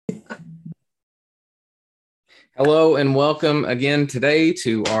Hello and welcome again today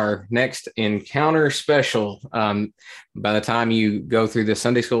to our next encounter special. By the time you go through the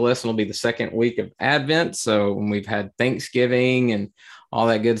Sunday school lesson, it'll be the second week of Advent. So when we've had Thanksgiving and all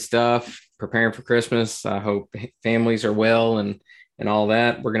that good stuff, preparing for Christmas, I hope families are well and all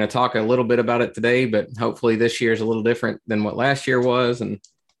that. We're going to talk a little bit about it today, but hopefully this year is a little different than what last year was, and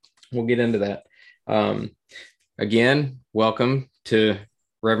we'll get into that. Again, welcome to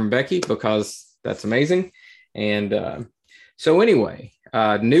Reverend Becky, because that's amazing. And so anyway,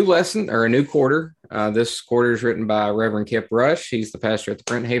 new lesson or a new quarter. This quarter is written by Reverend Kip Rush. He's the pastor at the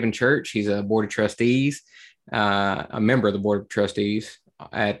Brent Haven Church. He's a board of trustees, a member of the board of trustees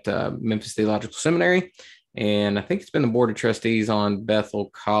at Memphis Theological Seminary. And I think it's been the board of trustees on Bethel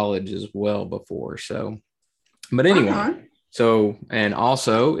College as well before. So, but anyway, and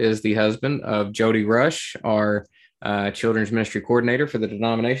also is the husband of Jody Rush, our children's ministry coordinator for the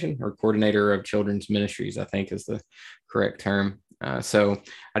denomination, or coordinator of children's ministries, I think is the correct term. So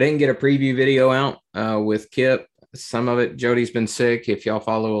I didn't get a preview video out with Kip. Some of it, Jody's been sick, if y'all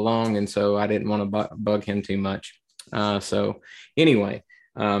follow along, and so I didn't want to bug him too much. So anyway,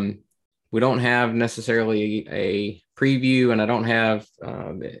 we don't have necessarily a preview, and I don't have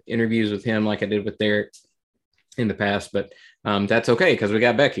interviews with him like I did with Derek in the past, but that's okay because we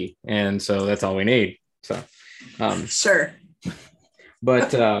got Becky, and so that's all we need. So sure.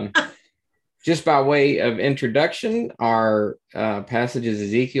 But just by way of introduction, our passage is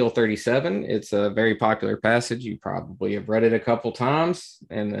Ezekiel 37. It's a very popular passage. You probably have read it a couple times,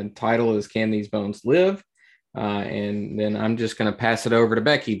 and the title is Can These Bones Live? And then I'm just going to pass it over to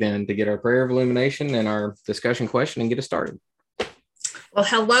Becky then to get our prayer of illumination and our discussion question and get us started. Well,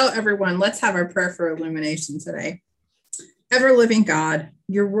 hello, everyone. Let's have our prayer for illumination today. Ever-living God,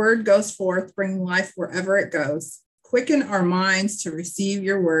 your word goes forth, bringing life wherever it goes. Quicken our minds to receive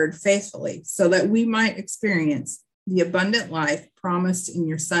your word faithfully so that we might experience the abundant life promised in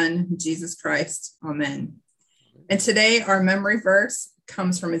your Son, Jesus Christ. Amen. And today, our memory verse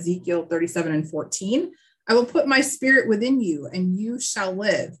comes from Ezekiel 37:14. I will put my spirit within you, and you shall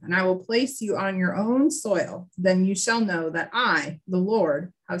live, and I will place you on your own soil. Then you shall know that I, the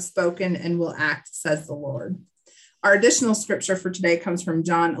Lord, have spoken and will act, says the Lord. Our additional scripture for today comes from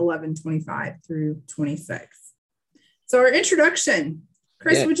John 11:25 through 26. So our introduction,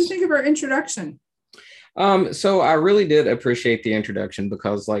 Chris, Yes. What did you think of our introduction? So I really did appreciate the introduction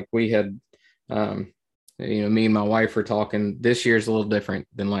because, like, we had, me and my wife were talking. This year's a little different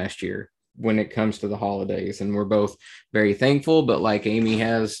than last year when it comes to the holidays, and we're both very thankful. But like Amy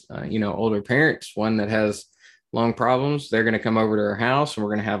has, older parents, one that has lung problems, they're going to come over to our house, and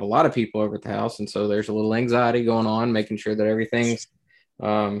we're going to have a lot of people over at the house. And so there's a little anxiety going on, making sure that everything's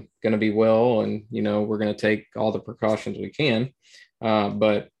going to be well. And, we're going to take all the precautions we can.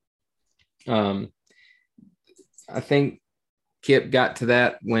 But I think Kip got to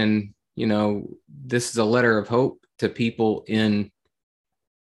that when, this is a letter of hope to people in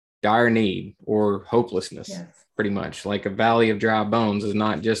dire need or hopelessness. Yes. Pretty much like a valley of dry bones is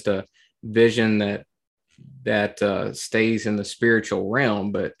not just a vision that stays in the spiritual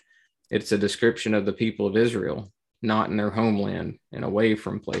realm, but it's a description of the people of Israel, not in their homeland and away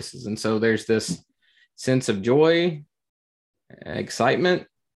from places. And so there's this sense of joy, excitement,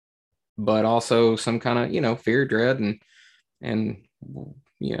 but also some kind of, fear, dread, and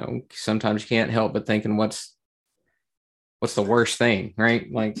sometimes you can't help but thinking what's the worst thing,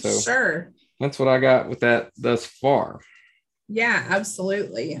 right? Like, so Sure. That's what I got with that thus far. Yeah,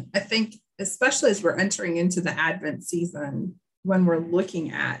 absolutely. I think especially as we're entering into the Advent season, when we're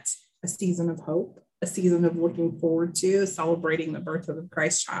looking at a season of hope, a season of looking forward to celebrating the birth of the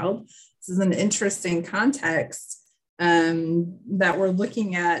Christ child, this is an interesting context that we're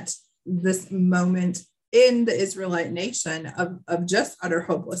looking at this moment in the Israelite nation of just utter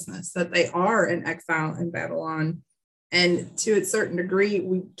hopelessness, that they are in exile in Babylon. And to a certain degree,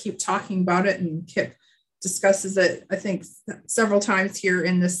 we keep talking about it, and Kip discusses it, I think, several times here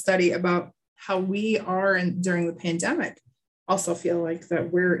in this study about how we are during the pandemic also feel like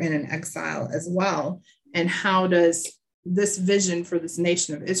that we're in an exile as well. And how does this vision for this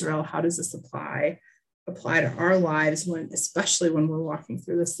nation of Israel, how does this apply to our lives, especially when we're walking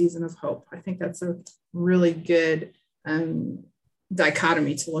through the season of hope? I think that's a really good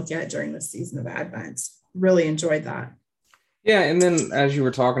dichotomy to look at during the season of Advent. Really enjoyed that. Yeah. And then as you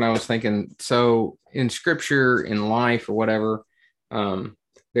were talking, I was thinking, so in scripture, in life or whatever,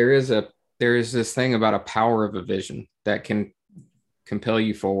 there is this thing about a power of a vision that can compel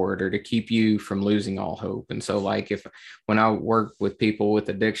you forward or to keep you from losing all hope. And so like when I work with people with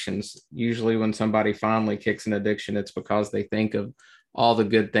addictions, usually when somebody finally kicks an addiction, it's because they think of all the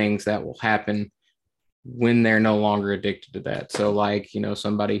good things that will happen when they're no longer addicted to that. So like,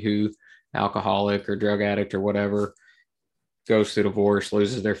 somebody who alcoholic or drug addict or whatever goes through divorce,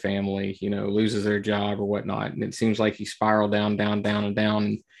 loses their family, loses their job or whatnot. And it seems like you spiral down, down, down, and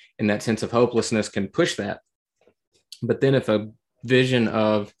down. And that sense of hopelessness can push that. But then if a vision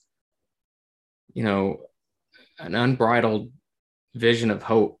of, an unbridled vision of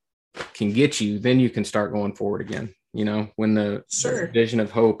hope can get you, then you can start going forward again. When the vision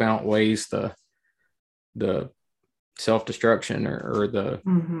of hope outweighs the self-destruction or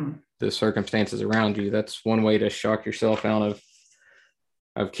the circumstances around you, that's one way to shock yourself out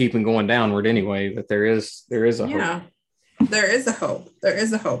of keeping going downward anyway. But there is a hope. There is a hope. There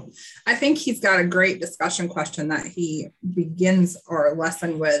is a hope. I think he's got a great discussion question that he begins our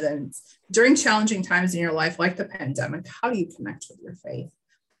lesson with. And during challenging times in your life, like the pandemic, how do you connect with your faith?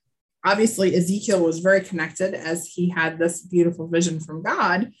 Obviously, Ezekiel was very connected as he had this beautiful vision from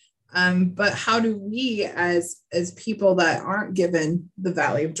God. But how do we, as people that aren't given the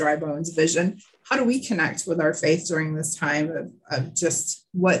Valley of Dry Bones vision, how do we connect with our faith during this time of just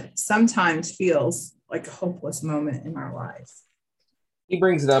what sometimes feels like a hopeless moment in our lives? He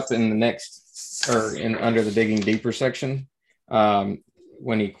brings it up in the next, or in under the digging deeper section,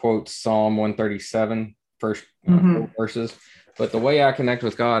 when he quotes Psalm 137, first verses. But the way I connect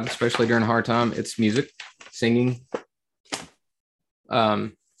with God, especially during a hard time, it's music, singing.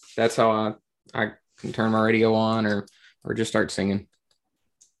 That's how I can turn my radio on or just start singing.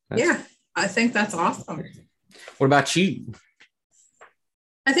 I think that's awesome. What about you?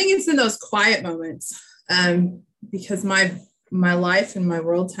 I think it's in those quiet moments, because my life and my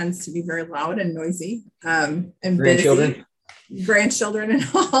world tends to be very loud and noisy, and grandchildren. Grandchildren and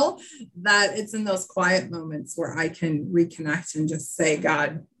all, that it's in those quiet moments where I can reconnect and just say,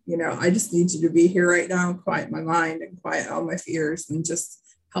 God, I just need you to be here right now and quiet my mind and quiet all my fears and just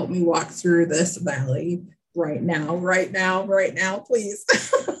help me walk through this valley right now, please.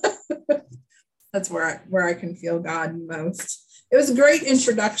 That's where I can feel God most. It was a great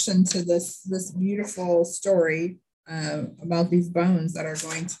introduction to this beautiful story about these bones that are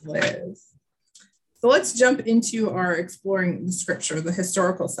going to live. So let's jump into our exploring the scripture, the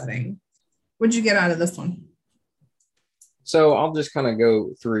historical setting. What did you get out of this one? So I'll just kind of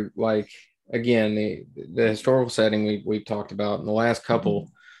go through, like, again, the historical setting we've talked about in the last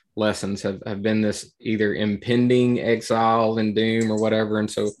couple lessons have been this either impending exile and doom or whatever. And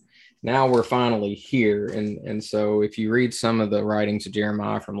so now we're finally here. And so if you read some of the writings of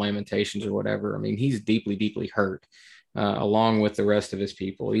Jeremiah from Lamentations or whatever, I mean, he's deeply, deeply hurt, along with the rest of his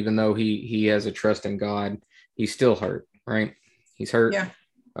people. Even though he has a trust in God, he's still hurt, right? He's hurt. Yeah.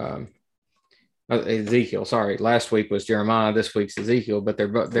 Ezekiel, sorry. Last week was Jeremiah. This week's Ezekiel, but they're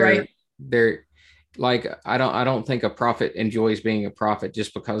right. They're like, I don't think a prophet enjoys being a prophet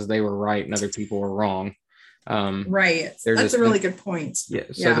just because they were right and other people were wrong. Right. That's a really good point. Yeah.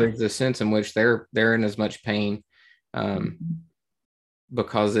 So there's a sense in which they're in as much pain,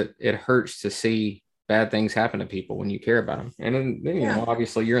 because it hurts to see bad things happen to people when you care about them. And then,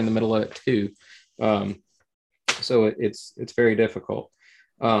 obviously you're in the middle of it too. So it's very difficult.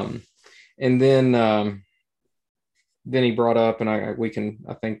 And then he brought up, and I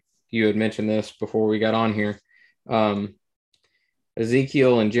think you had mentioned this before we got on here.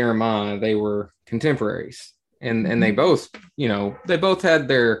 Ezekiel and Jeremiah, they were contemporaries, and they both had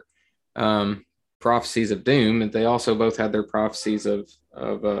their prophecies of doom, and they also both had their prophecies of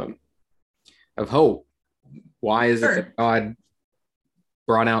hope. Why is it that God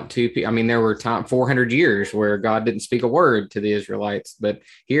brought out two people? I mean, there were 400 years where God didn't speak a word to the Israelites, but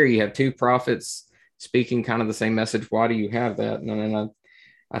here you have two prophets speaking kind of the same message. Why do you have that? And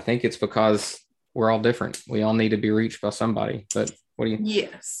I think it's because we're all different. We all need to be reached by somebody. But what do you?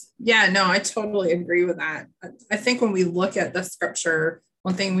 Yes. Yeah, no, I totally agree with that. I think when we look at the scripture,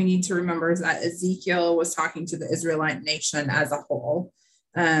 one thing we need to remember is that Ezekiel was talking to the Israelite nation as a whole,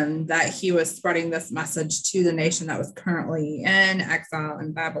 that he was spreading this message to the nation that was currently in exile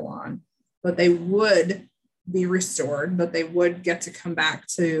in Babylon, but they would be restored, but they would get to come back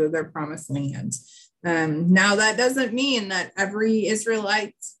to their promised land. Now, that doesn't mean that every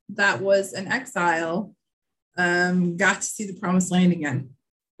Israelite that was in exile got to see the promised land again.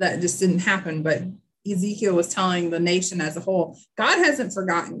 That just didn't happen. But Ezekiel was telling the nation as a whole, God hasn't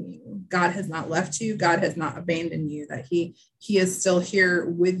forgotten you. God has not left you. God has not abandoned you, that he is still here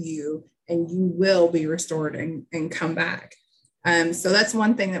with you, and you will be restored and come back. So that's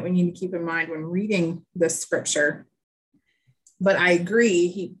one thing that we need to keep in mind when reading this scripture. But I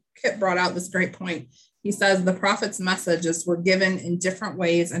agree, Kip brought out this great point. He says the prophet's messages were given in different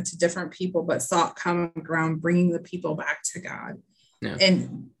ways and to different people, but sought common ground, bringing the people back to God. Yeah.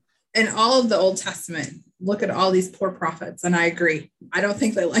 And And all of the Old Testament, look at all these poor prophets. And I agree. I don't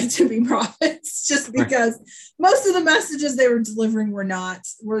think they like to be prophets just because most of the messages they were delivering were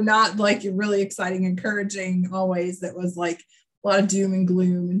not like really exciting, encouraging always. That was like a lot of doom and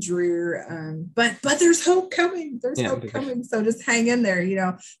gloom and drear. But there's hope coming. There's hope coming. So just hang in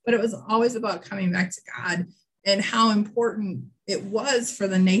there, but it was always about coming back to God and how important it was for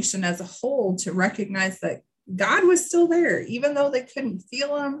the nation as a whole to recognize that God was still there, even though they couldn't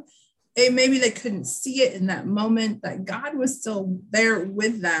feel him. And maybe they couldn't see it in that moment, that God was still there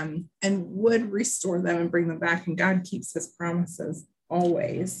with them and would restore them and bring them back. And God keeps his promises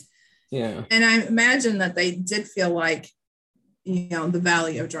always. Yeah. And I imagine that they did feel like, the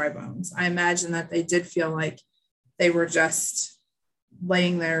valley of dry bones. I imagine that they did feel like they were just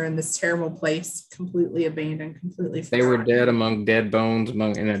laying there in this terrible place, completely abandoned, completely forgotten. They were dead among dead bones,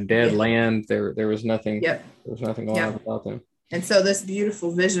 in a dead land. There was nothing. Yep. There was nothing alive about them. And so this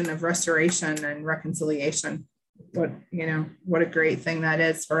beautiful vision of restoration and reconciliation, what a great thing that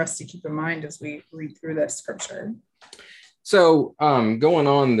is for us to keep in mind as we read through this scripture. So going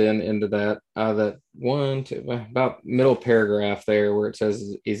on then into that about middle paragraph there where it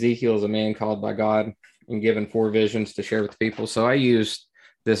says Ezekiel is a man called by God and given 4 visions to share with people. So I used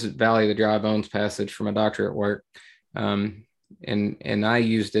this Valley of the Dry Bones passage for my doctorate work. And I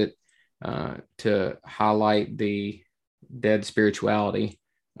used it to highlight the dead spirituality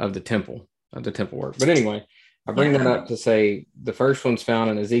of the temple work. But anyway, I bring that up to say the first one's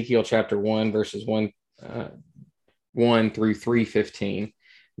found in Ezekiel chapter 1, verses 1 through 3:15.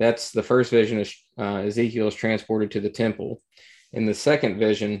 That's the first vision. Ezekiel is transported to the temple. In the second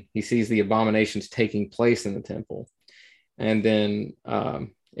vision, he sees the abominations taking place in the temple. And then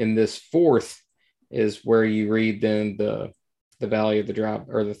in this fourth is where you read then the Valley of the Dry,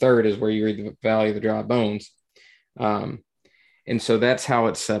 or the third is where you read the Valley of the Dry Bones. And so that's how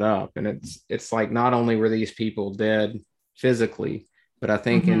it's set up. And it's like, not only were these people dead physically, but I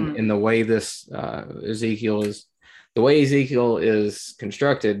think in the way this Ezekiel is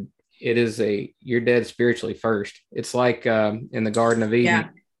constructed, it is you're dead spiritually first. It's like in the Garden of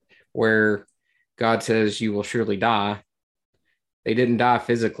Eden, where God says you will surely die. They didn't die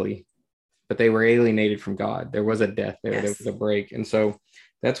physically, but they were alienated from God. There was a death there. Yes. There was a break. And so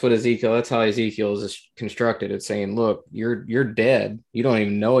that's how Ezekiel is constructed. It's saying, look, you're dead. You don't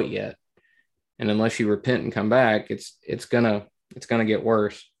even know it yet. And unless you repent and come back, it's gonna get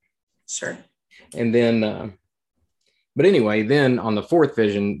worse. Sure. And then but anyway, then on the fourth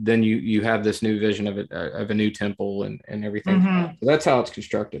vision, then you have this new vision of a new temple and everything. So that's how it's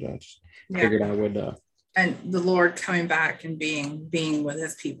constructed. I just figured I would and the Lord coming back and being with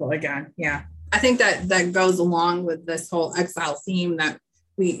his people again. Yeah. I think that goes along with this whole exile theme that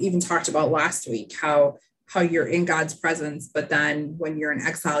we even talked about last week, how you're in God's presence, but then when you're in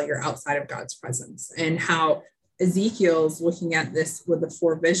exile, you're outside of God's presence, and how Ezekiel's looking at this with the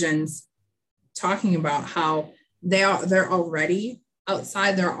 4 visions, talking about how they're already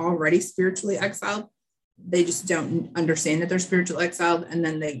outside, they're already spiritually exiled. They just don't understand that they're spiritually exiled, and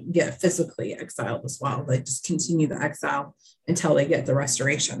then they get physically exiled as well. They just continue the exile until they get the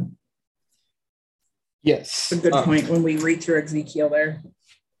restoration. Yes. It's a good point when we read through Ezekiel there.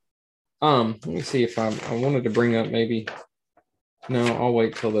 Let me see if I wanted to bring up maybe. No, I'll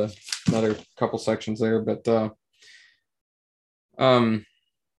wait till another couple sections there. But I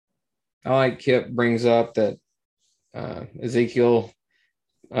like Kip brings up that Ezekiel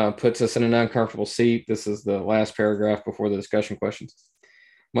puts us in an uncomfortable seat. This is the last paragraph before the discussion questions.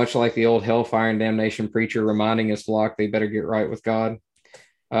 Much like the old hellfire and damnation preacher reminding his flock they better get right with God.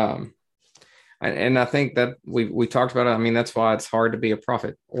 And I think that we talked about it. I mean, that's why it's hard to be a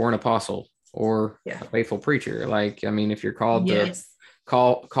prophet or an apostle or a faithful preacher. Like, I mean, if you're called to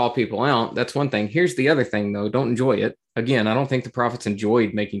call people out, that's one thing. Here's the other thing, though. Don't enjoy it. Again, I don't think the prophets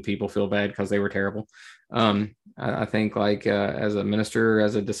enjoyed making people feel bad because they were terrible. I think like as a minister,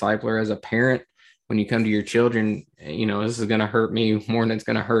 as a discipler, as a parent, when you come to your children, this is going to hurt me more than it's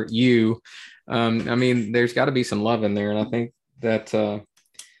going to hurt you. I mean, there's got to be some love in there. And I think that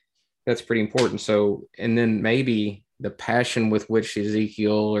that's pretty important. So, and then maybe the passion with which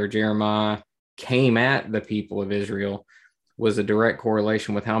Ezekiel or Jeremiah came at the people of Israel was a direct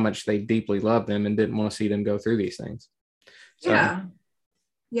correlation with how much they deeply loved them and didn't want to see them go through these things. So,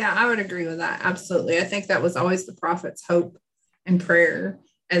 yeah, I would agree with that. Absolutely. I think that was always the prophet's hope and prayer,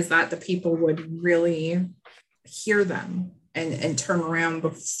 is that the people would really hear them and turn around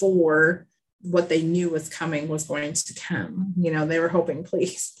before what they knew was coming was going to come. They were hoping,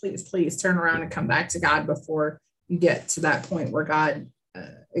 please, please, please turn around and come back to God before you get to that point where God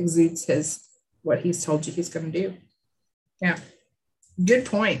exudes what he's told you he's going to do. Yeah. Good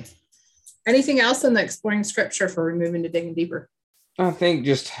point. Anything else in the exploring scripture for we move into digging deeper? I think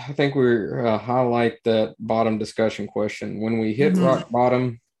we're highlight that bottom discussion question. When we hit rock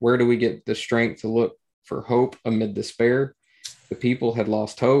bottom, where do we get the strength to look for hope amid despair? The people had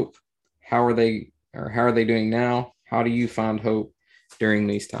lost hope. How are they doing now? How do you find hope during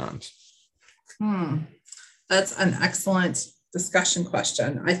these times? That's an excellent discussion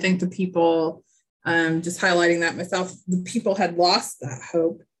question. I think the people, just highlighting that myself, the people had lost that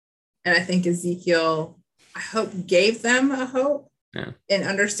hope. And I think Ezekiel, I hope, gave them a hope in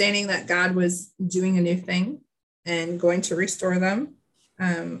understanding that God was doing a new thing and going to restore them.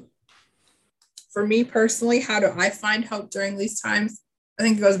 For me personally, how do I find hope during these times? I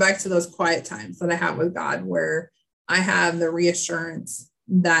think it goes back to those quiet times that I have with God, where I have the reassurance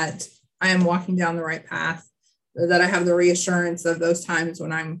that I am walking down the right path, that I have the reassurance of those times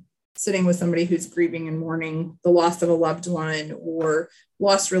when I'm sitting with somebody who's grieving and mourning the loss of a loved one or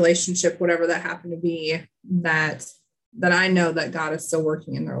lost relationship, whatever that happened to be, that I know that God is still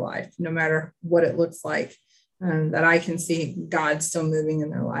working in their life, no matter what it looks like, and that I can see God still moving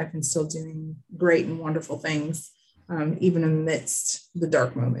in their life and still doing great and wonderful things, even amidst the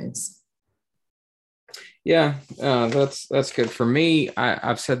dark moments. Yeah, that's good. For me,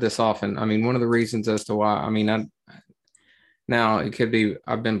 I've said this often. I mean, one of the reasons as to why, now it could be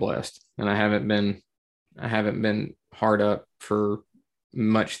I've been blessed and I haven't been hard up for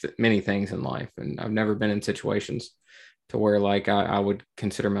many things in life. And I've never been in situations to where like I would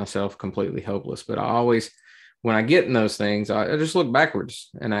consider myself completely hopeless. But I always, when I get in those things, I just look backwards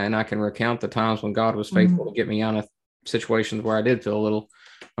and I can recount the times when God was faithful to get me out of situations where I did feel a little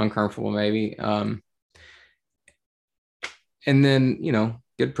uncomfortable, maybe. And then,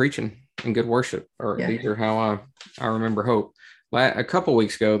 good preaching and good worship, these are how I remember hope. A couple of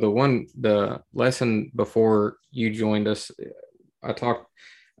weeks ago, the lesson before you joined us, I talked,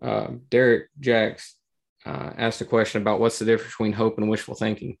 Derek Jacks asked a question about what's the difference between hope and wishful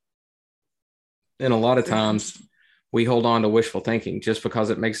thinking. And a lot of times we hold on to wishful thinking just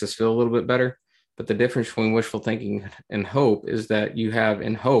because it makes us feel a little bit better. But the difference between wishful thinking and hope is that you have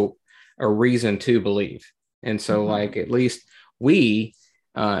in hope a reason to believe. And so like, at least we,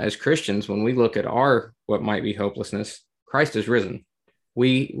 as Christians, when we look at what might be hopelessness, Christ is risen.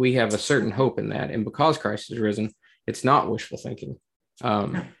 We have a certain hope in that. And because Christ is risen, it's not wishful thinking.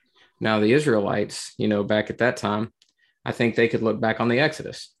 Now the Israelites, back at that time, I think they could look back on the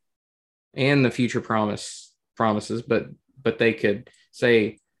Exodus and the future promises, but they could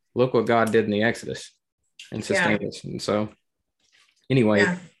say, look what God did in the Exodus and sustain us. And so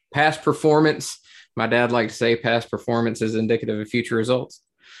anyway, past performance, my dad liked to say past performance is indicative of future results.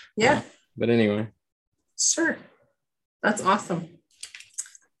 But anyway. Sure. That's awesome.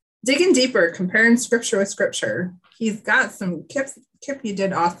 Digging deeper, comparing scripture with scripture. He's got some, Kip, you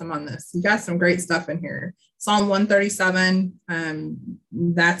did awesome on this. You got some great stuff in here. Psalm 137. I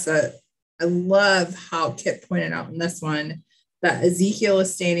love how Kip pointed out in this one that Ezekiel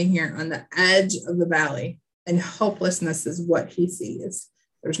is standing here on the edge of the valley and hopelessness is what he sees.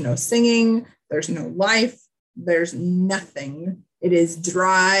 There's no singing. There's no life. There's nothing. It is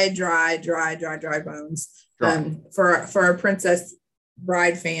dry bones. For our Princess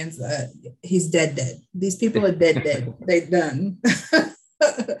Bride fans, he's dead. These people are dead. They're done.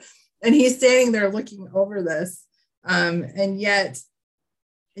 And he's standing there looking over this. And yet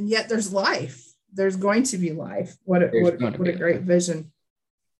there's life. There's going to be life. What a great vision.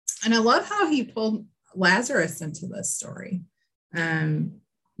 And I love how he pulled Lazarus into this story.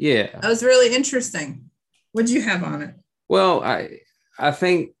 That was really interesting. What did you have on it? Well, I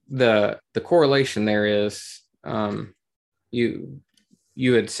think the correlation there is, you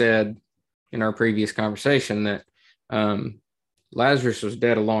had said in our previous conversation that Lazarus was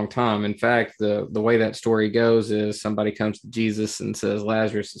dead a long time. In fact, the way that story goes is somebody comes to Jesus and says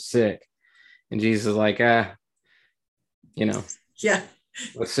Lazarus is sick, and Jesus is like, let's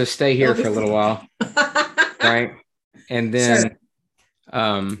just stay here for a little while, right? And then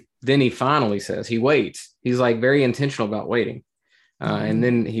then he finally says, he waits. He's like very intentional about waiting. And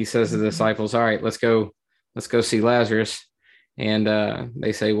then he says to the disciples, all right, let's go see Lazarus. And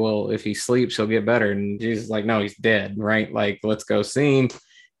they say, well, if he sleeps, he'll get better. And Jesus is like, no, he's dead, right? Like, let's go see him.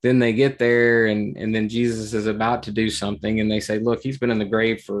 Then they get there and then Jesus is about to do something. And they say, look, he's been in the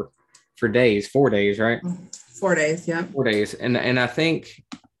grave for days, 4 days, right? 4 days. Yeah. 4 days. And I think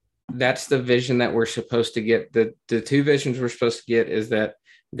that's the vision that we're supposed to get. The two visions we're supposed to get is that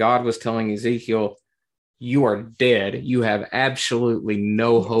God was telling Ezekiel, you are dead. You have absolutely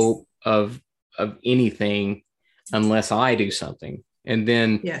no hope of anything unless I do something. And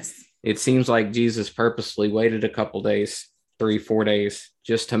then it seems like Jesus purposely waited a couple days 3-4 days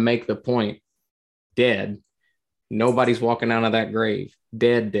just to make the point. Dead. Nobody's walking out of that grave.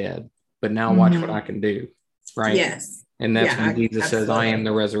 Dead. But now watch what I can do. Right. Yes. And that's when Jesus says, I am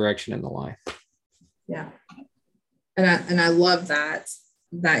the resurrection and the life. Yeah. And I love that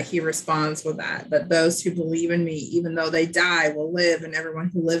he responds with that those who believe in me, even though they die, will live, and everyone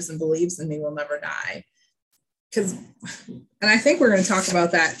who lives and believes in me will never die. And I think we're going to talk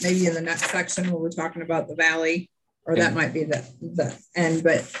about that maybe in the next section where we're talking about the valley, or that might be the end.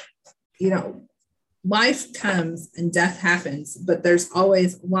 But, life comes and death happens, but there's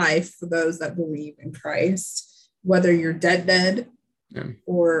always life for those that believe in Christ, whether you're dead,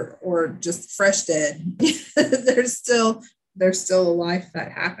 or just fresh dead. there's still a life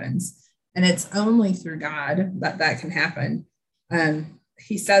that happens, and it's only through God that can happen.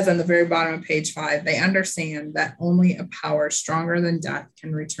 He says on the very bottom of page 5, they understand that only a power stronger than death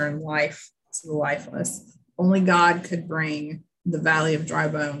can return life to the lifeless. Only God could bring the valley of dry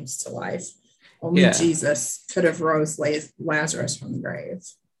bones to life. Only Jesus could have rose Lazarus from the grave.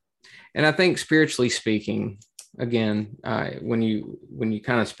 And I think spiritually speaking, again, when you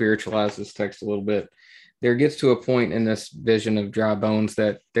kind of spiritualize this text a little bit, there gets to a point in this vision of dry bones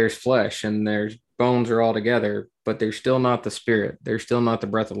that there's flesh and there's bones are all together, but they're still not the spirit. They're still not the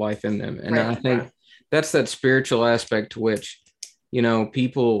breath of life in them. And I think that's that spiritual aspect to which,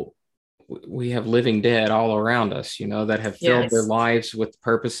 people, we have living dead all around us, that have filled their lives with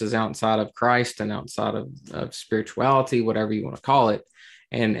purposes outside of Christ and outside of spirituality, whatever you want to call it.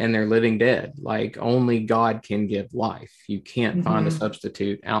 And they're living dead. Like only God can give life. You can't find a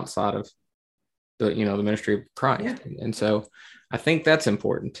substitute outside of the ministry of Christ. And so I think that's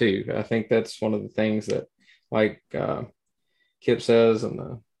important too. I think that's one of the things that, like Kip says on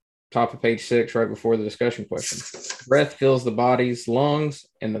the top of page 6, right before the discussion question, breath fills the body's lungs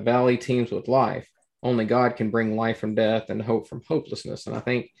and the valley teems with life. Only God can bring life from death and hope from hopelessness. And I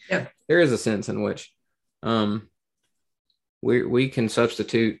think there is a sense in which we can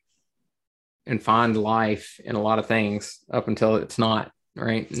substitute and find life in a lot of things up until it's not,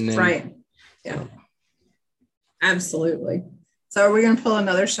 right? And then, Absolutely. So are we going to pull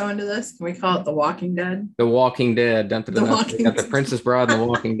another show into this? Can we call it The Walking Dead? The Walking Dead. Got the Princess Bride and The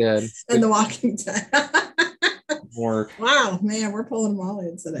Walking Dead. And The Walking Dead. Work. Wow, man, we're pulling them all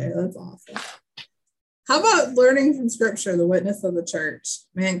in today. That's awesome. How about learning from Scripture, the witness of the church?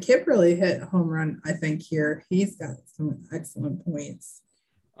 Man, Kip really hit a home run, I think, here. He's got some excellent points.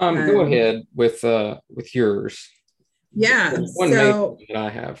 Go ahead with yours. Yeah. One main thing that I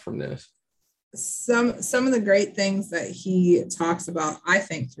have from this. Some of the great things that he talks about, I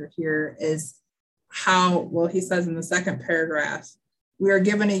think, through here is how, he says in the second paragraph, we are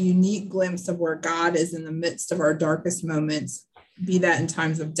given a unique glimpse of where God is in the midst of our darkest moments, be that in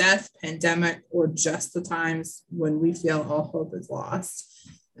times of death, pandemic, or just the times when we feel all hope is lost.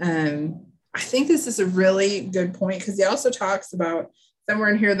 I think this is a really good point, because he also talks about somewhere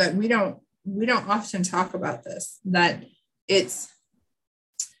in here that we don't often talk about this, that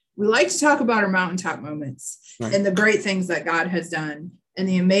we like to talk about our mountaintop moments and the great things that God has done and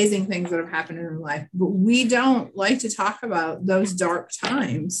the amazing things that have happened in our life. But we don't like to talk about those dark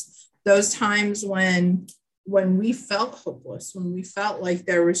times, those times when we felt hopeless, when we felt like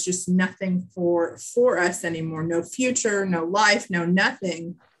there was just nothing for us anymore, no future, no life, no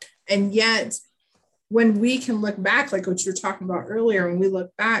nothing. And yet when we can look back, like what you were talking about earlier, when we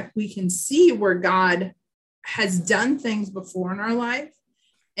look back, we can see where God has done things before in our life.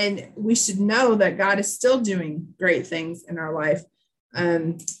 And we should know that God is still doing great things in our life.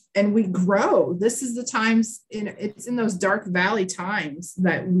 And we grow. This is the times, it's in those dark valley times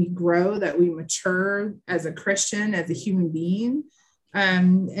that we grow, that we mature as a Christian, as a human being.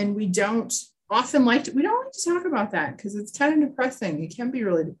 And we don't like to talk about that, because it's kind of depressing. It can be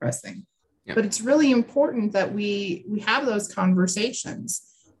really depressing. Yep. But it's really important that we have those conversations.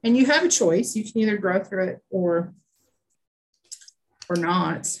 And you have a choice. You can either grow through it or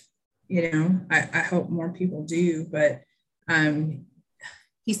not. I hope more people do. But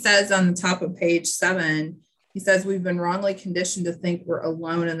he says on the top of page 7, he says, we've been wrongly conditioned to think we're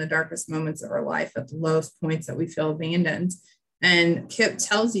alone in the darkest moments of our life, at the lowest points that we feel abandoned. And Kip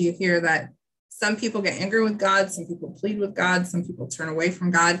tells you here that some people get angry with God, some people plead with God, some people turn away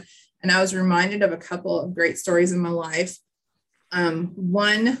from God. And I was reminded of a couple of great stories in my life.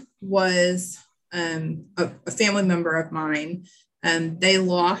 One was a family member of mine. They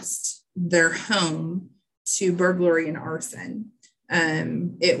lost their home to burglary and arson.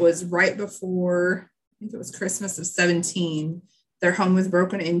 It was right before, I think it was Christmas of 17. Their home was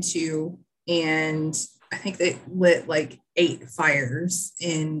broken into, and I think they lit like 8 fires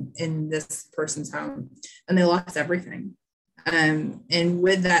in this person's home, and they lost everything. And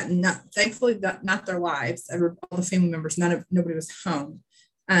with that, thankfully, not their lives. All the family members, nobody was home.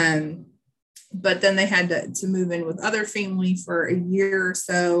 But then they had to move in with other family for a year or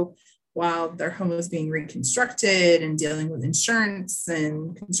so while their home was being reconstructed and dealing with insurance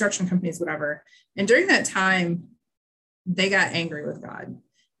and construction companies, whatever. And during that time, they got angry with God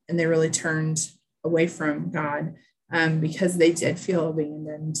and they really turned away from God, because they did feel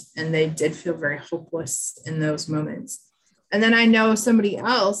abandoned and they did feel very hopeless in those moments. And then I know somebody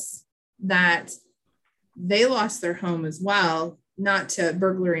else that they lost their home as well, not to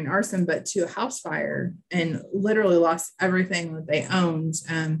burglary and arson, but to a house fire, and literally lost everything that they owned.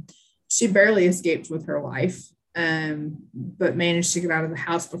 She barely escaped with her life, but managed to get out of the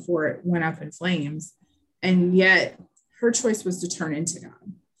house before it went up in flames. And yet her choice was to turn into God,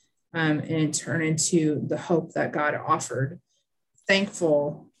 and turn into the hope that God offered.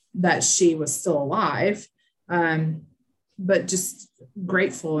 Thankful that she was still alive, but just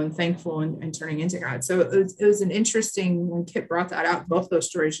grateful and thankful and turning into God. So it was an interesting, when Kit brought that out, both those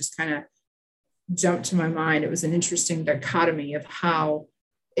stories just kind of jumped to my mind. It was an interesting dichotomy of how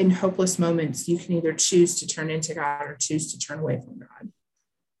in hopeless moments, you can either choose to turn into God or choose to turn away from God.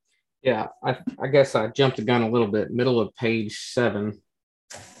 Yeah, I guess I jumped the gun a little bit. Middle of page 7,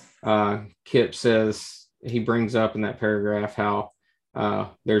 Kip says, he brings up in that paragraph how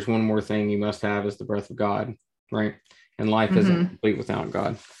there's one more thing you must have is the breath of God, right? And life isn't complete without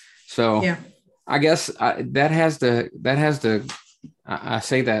God. So yeah. I guess that has to, I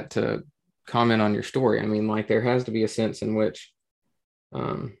say that to comment on your story. I mean, like, there has to be a sense in which,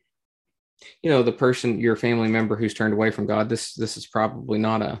 the person, your family member who's turned away from God, this is probably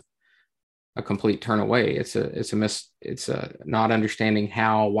not a complete turn away. It's a not understanding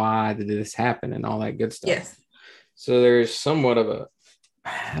how, why did this happen and all that good stuff. Yes. So there's somewhat of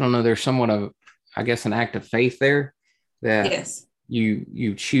I guess, an act of faith there, that yes,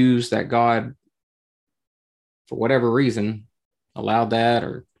 you choose that God, for whatever reason, allowed that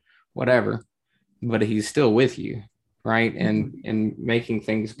or whatever, but he's still with you, right? And making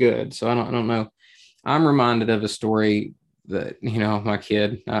things good. So I don't know. I'm reminded of a story that, my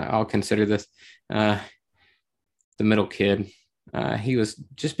kid, I'll consider this the middle kid. He was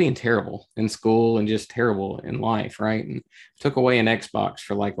just being terrible in school and just terrible in life, right? And took away an Xbox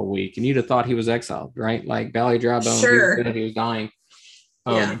for like a week, and you'd have thought he was exiled, right? Like Valley Dry Bone, sure. he was dying.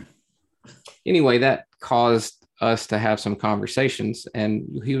 Anyway, that caused us to have some conversations,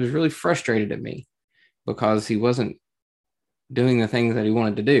 and he was really frustrated at me because he wasn't doing the things that he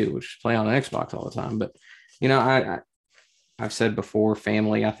wanted to do, which is play on an Xbox all the time. But I've said before,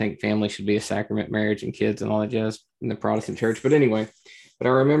 I think family should be a sacrament, marriage and kids and all that jazz in the Protestant church. But anyway, I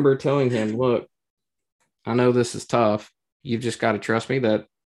remember telling him, look, I know this is tough. You've just got to trust me that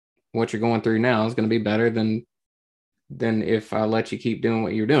what you're going through now is going to be better than if I let you keep doing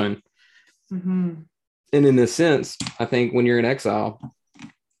what you're doing. And in this sense, I think when you're in exile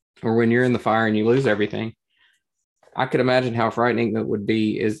or when you're in the fire and you lose everything, I could imagine how frightening that would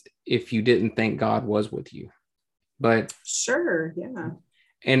be is if you didn't think God was with you. But sure, yeah.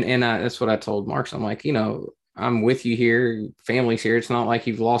 And that's what I told Mark. I'm like, I'm with you here. Family's here. It's not like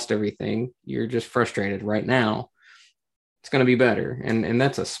you've lost everything. You're just frustrated right now. It's going to be better. And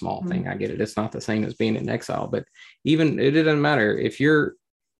that's a small thing. I get it. It's not the same as being in exile, but even it doesn't matter if you're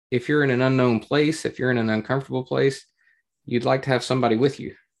in an unknown place, if you're in an uncomfortable place, you'd like to have somebody with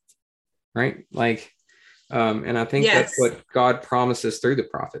you, right? Like, and I think that's what God promises through the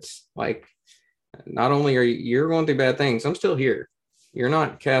prophets. Like, not only are you're going through bad things, I'm still here. You're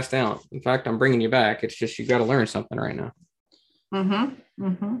not cast out. In fact, I'm bringing you back. It's just, you've got to learn something right now. I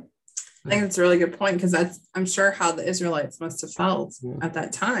think that's a really good point, because I'm sure how the Israelites must have felt at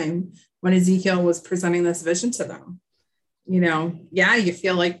that time when Ezekiel was presenting this vision to them. You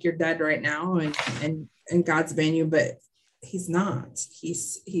feel like you're dead right now and God's been you, but he's not.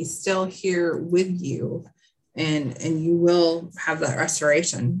 He's still here with you, and you will have that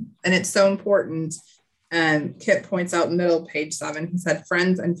restoration. And it's so important. And Kit points out middle of page 7, he said,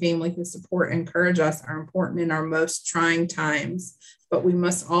 friends and family who support and encourage us are important in our most trying times, but we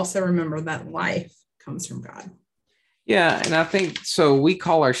must also remember that life comes from God. Yeah. And I think, so we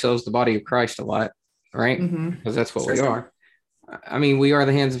call ourselves the body of Christ a lot, right? Because that's what we are. I mean, we are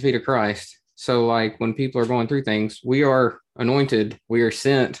the hands and feet of Christ. So like when people are going through things, we are anointed, we are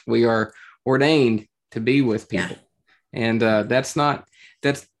sent, we are ordained to be with people. And that's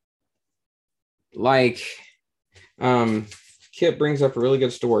like, Kip brings up a really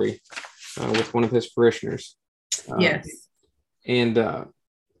good story with one of his parishioners. And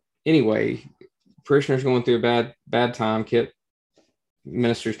anyway, parishioner's going through a bad time. Kip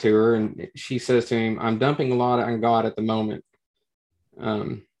ministers to her, and she says to him, I'm dumping a lot on God at the moment.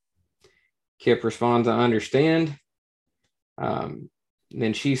 Um, Kip responds, I understand.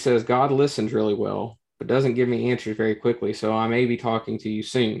 Then she says, God listens really well, but doesn't give me answers very quickly. So I may be talking to you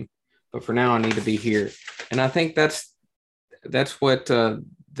soon, but for now I need to be here. And I think that's what the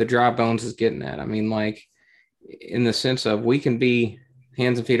dry bones is getting at. I mean, like, in the sense of, we can be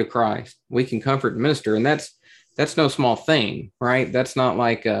hands and feet of Christ. We can comfort and minister. And that's no small thing, right? That's not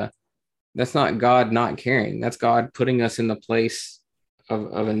like, that's not God not caring. That's God putting us in the place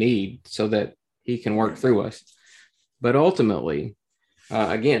of a need so that he can work through us. But ultimately,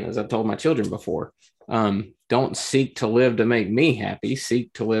 again, as I've told my children before, don't seek to live to make me happy.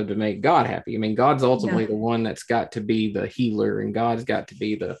 Seek to live to make God happy. I mean, God's ultimately the one that's got to be the healer, and God's got to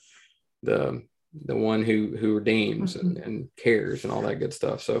be the one who redeems and cares and all that good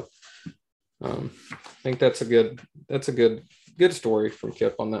stuff. So I think that's a good story from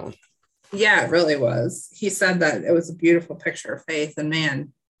Kip on that one. Yeah, it really was. He said that it was a beautiful picture of faith, and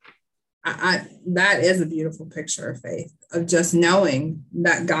man, I that is a beautiful picture of faith, of just knowing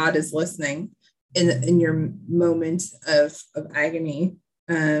that God is listening in your moment of agony,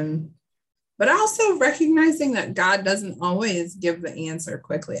 but also recognizing that God doesn't always give the answer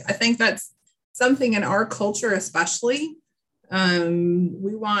quickly. I think that's something in our culture, especially.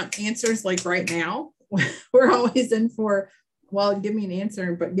 We want answers like right now. We're always in for, well, give me an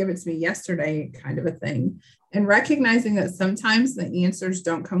answer, but give it to me yesterday, kind of a thing. And recognizing that sometimes the answers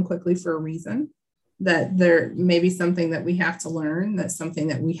don't come quickly for a reason, that there may be something that we have to learn, that's something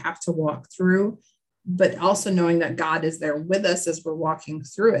that we have to walk through, but also knowing that God is there with us as we're walking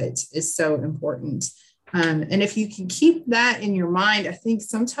through it is so important. And if you can keep that in your mind, I think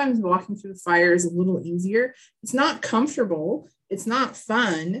sometimes walking through the fire is a little easier. It's not comfortable. It's not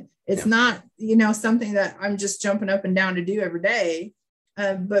fun. It's not, something that I'm just jumping up and down to do every day.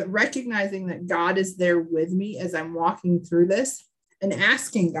 But recognizing that God is there with me as I'm walking through this, and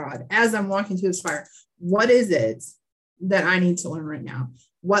asking God as I'm walking through this fire, what is it that I need to learn right now?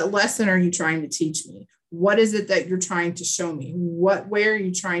 What lesson are you trying to teach me? What is it that you're trying to show me? Where are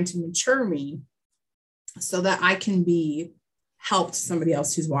you trying to mature me so that I can be helped somebody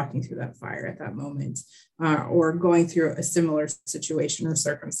else who's walking through that fire at that moment, or going through a similar situation or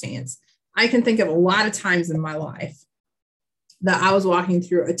circumstance? I can think of a lot of times in my life that I was walking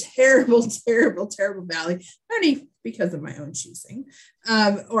through a terrible, terrible, terrible valley, only because of my own choosing,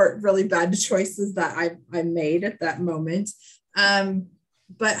 or really bad choices that I made at that moment.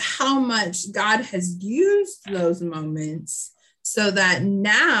 But how much God has used those moments so that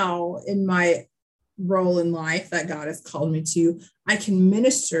now in my role in life that God has called me to, I can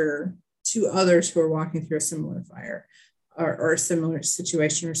minister to others who are walking through a similar fire or a similar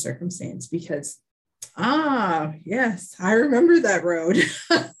situation or circumstance, because yes, I remember that road.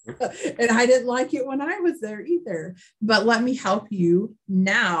 And I didn't like it when I was there either, but let me help you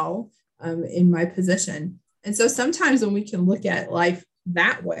now, in my position. And so sometimes when we can look at life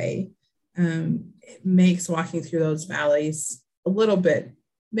that way, it makes walking through those valleys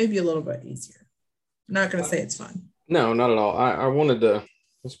maybe a little bit easier. I'm not going to say it's fun. No, not at all. I wanted to,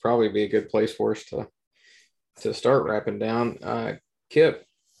 this probably be a good place for us to start wrapping down. Kip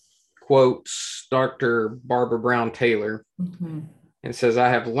quotes Dr. Barbara Brown Taylor, and says, I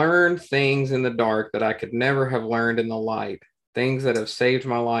have learned things in the dark that I could never have learned in the light, things that have saved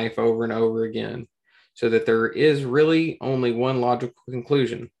my life over and over again, so that there is really only one logical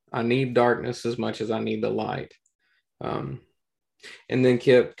conclusion. I need darkness as much as I need the light. And then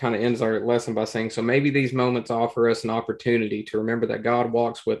Kip kind of ends our lesson by saying, so maybe these moments offer us an opportunity to remember that God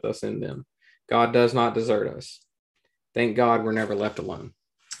walks with us in them. God does not desert us. Thank God we're never left alone.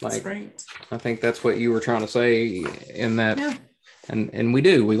 That's right. I think that's what you were trying to say in that. Yeah. And we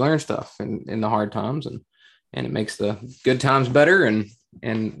learn stuff in the hard times, and it makes the good times better, and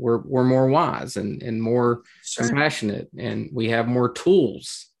we're more wise and more compassionate, and we have more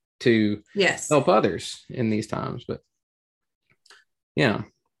tools to help others in these times. But yeah,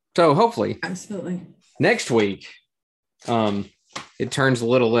 so hopefully absolutely next week it turns a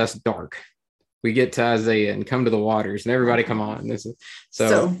little less dark. We get to Isaiah and come to the waters, and everybody come on.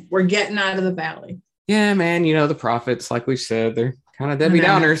 So we're getting out of the valley. Yeah, man. The prophets, like we said, they're kind of Debbie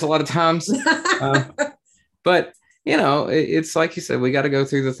Downers a lot of times. But, it's like you said, we got to go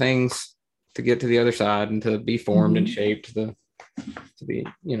through the things to get to the other side and to be formed and shaped to the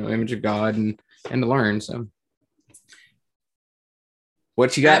image of God and to learn. So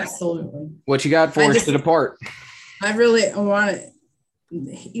what you got? Absolutely. What you got for us to depart? I really want to.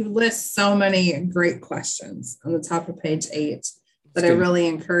 You list so many great questions on the top of page 8 that I really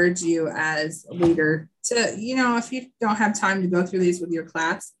encourage you as a leader to, if you don't have time to go through these with your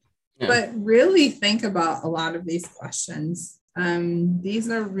class, but really think about a lot of these questions These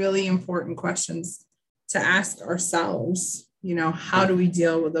are really important questions to ask ourselves. How do we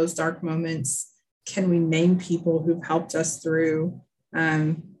deal with those dark moments? Can we name people who've helped us through?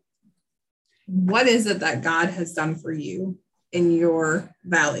 What is it that God has done for you in your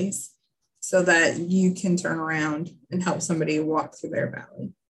valleys so that you can turn around and help somebody walk through their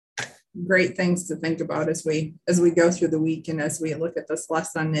valley? Great things to think about as we go through the week and as we look at this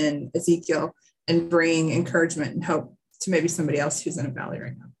lesson in Ezekiel and bring encouragement and hope to maybe somebody else who's in a valley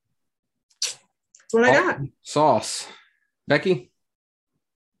right now. That's what I got. Sauce. Becky,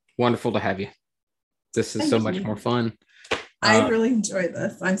 wonderful to have you. This is so much more fun. I really enjoyed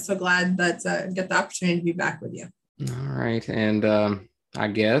this. I'm so glad that I get the opportunity to be back with you. All right. And I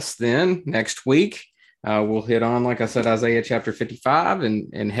guess then next week, we'll hit on, like I said, Isaiah chapter 55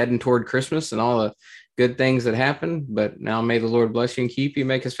 and heading toward Christmas and all the good things that happen. But now may the Lord bless you and keep you,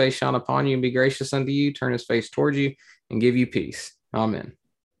 make his face shine upon you and be gracious unto you, turn his face towards you and give you peace. Amen.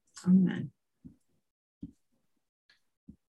 Amen.